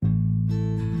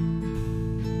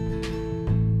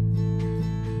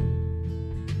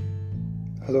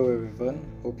Hello everyone,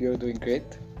 hope you're doing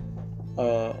great.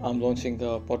 I'm launching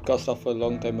the podcast of a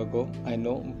long time ago, I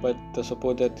know, but the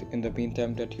support that in the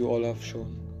meantime that you all have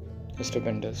shown is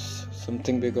tremendous.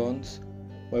 Something beyond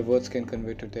my words can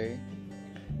convey today,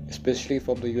 especially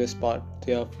from the US part.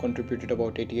 They have contributed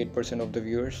about 88% of the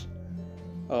viewers.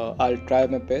 I'll try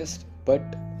my best, but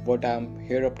what I'm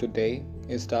here up today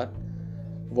is that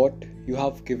what you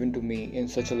have given to me in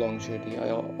such a long journey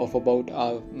of about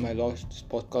my last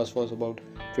podcast was about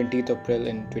 20th April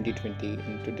in 2020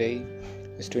 and today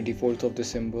is 24th of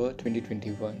December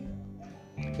 2021.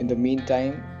 In the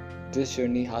meantime, this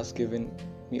journey has given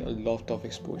me a lot of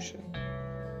exposure,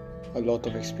 a lot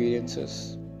of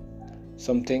experiences,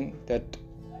 something that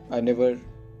I never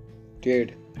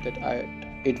dared that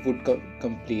it would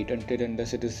complete until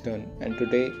unless it is done, and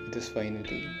today it is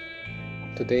finally.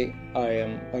 Today, I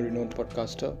am a renowned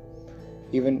podcaster,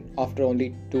 even after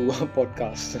only two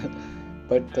podcasts.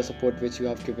 But the support which you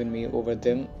have given me over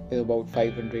them is about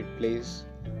 500 plays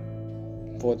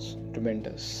was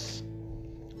tremendous.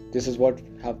 This is what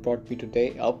have brought me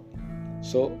today up.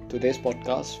 So today's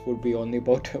podcast would be only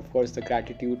about, of course, the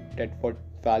gratitude that what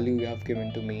value you have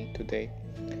given to me today.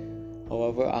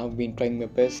 However, I have been trying my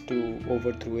best to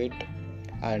overthrow it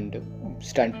and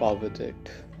stand power with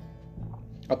it.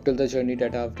 Up till the journey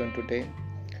that I have done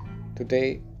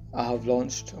today I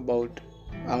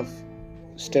have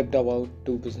stepped about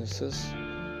two businesses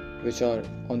which are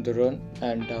on the run,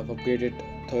 and I have upgraded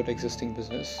third existing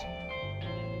business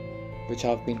which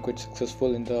have been quite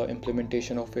successful in the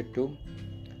implementation of it too.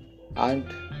 And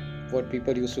what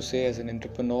people used to say as an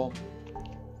entrepreneur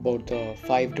about the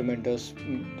five tremendous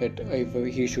that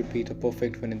he should be the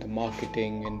perfect one in the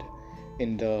marketing and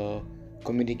in the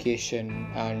communication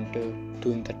and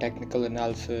doing the technical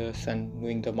analysis and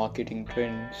knowing the marketing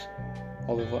trends.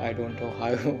 However, I don't know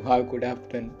how I could have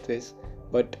done this,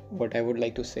 but what I would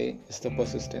like to say is the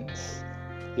persistence.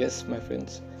 Yes, my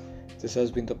friends, this has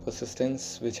been the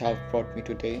persistence which have brought me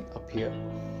today up here,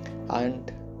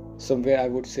 and somewhere I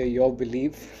would say your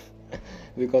belief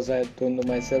because I don't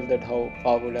know myself that how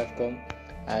far would have come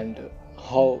and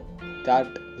how that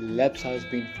lapse has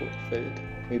been fulfilled.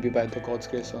 Maybe by the God's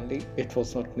grace only. It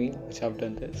was not me which have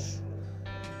done this.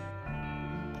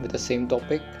 With the same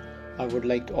topic, I would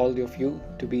like all of you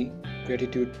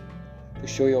to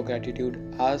show your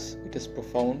gratitude as it is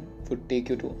profound, would take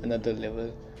you to another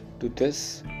level. To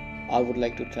this, I would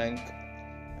like to thank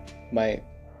my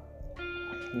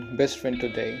best friend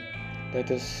today,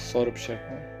 that is Saurabh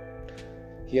Sharma.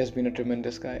 He has been a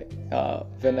tremendous guy.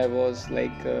 When I was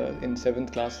in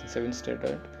 7th class, in 7th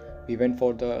standard, we went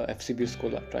for the FCB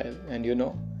Scholar trial, and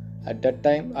at that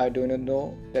time I don't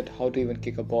know that how to even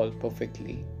kick a ball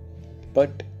perfectly,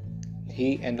 but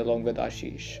he and along with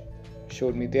Ashish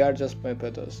showed me. They are just my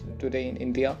brothers. Today in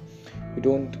India, we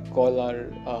don't call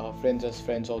our friends as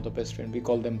friends or the best friend, we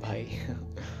call them bhai.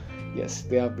 Yes,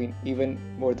 they have been even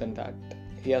more than that.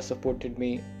 He has supported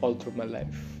me all through my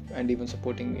life and even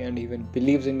supporting me and even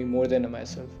believes in me more than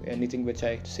myself. Anything which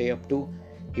I say up to,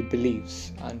 he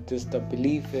believes, and the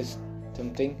belief is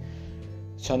something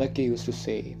Chanakya used to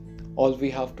say, all we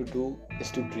have to do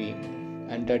is to dream,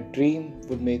 and that dream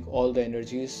would make all the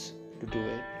energies to do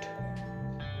it,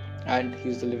 and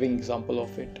he's the living example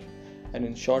of it. And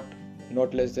in short,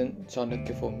 not less than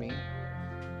Chanakya for me.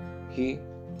 He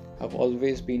have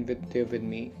always been there with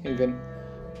me, even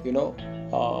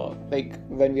like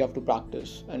when we have to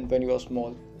practice and when you are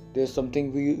small, there's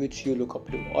something which you look up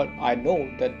to. Or I know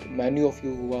that many of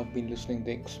you who have been listening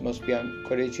things must be a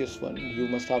courageous one. You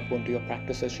must have gone to your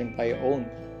practice session by your own.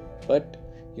 But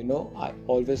I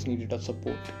always needed a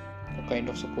support, a kind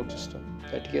of support system.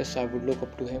 That yes, I would look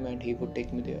up to him and he would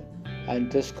take me there. And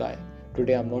this guy,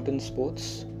 today I'm not in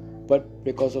sports, but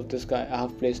because of this guy, I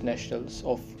have placed nationals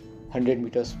of 100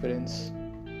 meter sprints.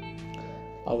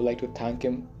 I would like to thank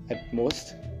him at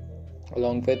most,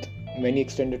 along with many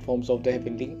extended forms of the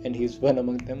Heavenly, and he is one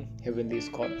among them. Heavenly is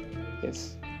God.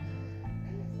 Yes.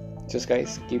 Just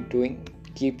guys,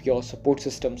 keep your support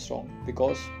system strong,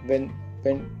 because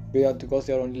because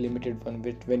they are only limited one.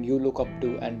 When you look up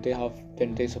to and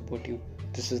then they support you,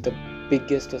 this is the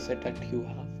biggest asset that you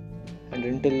have. And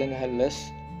until and unless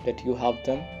that you have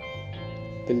them,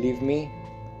 believe me,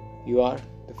 you are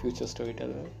the future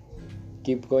storyteller.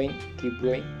 Keep going.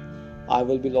 I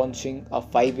will be launching a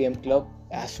 5 a.m. club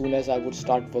as soon as I would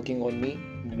start working on me.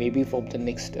 Maybe from the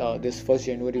next this 1st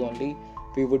January only,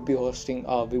 we would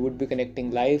be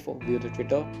connecting live via the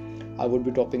Twitter. I would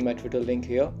be dropping my Twitter link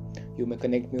here. You may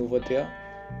connect me over there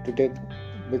today,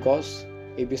 because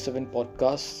AB7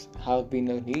 podcasts have been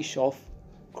a niche of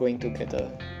growing together,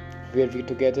 where we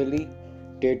togetherly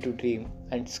dare to dream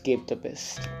and escape the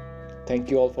best.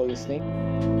 Thank you all for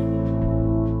listening.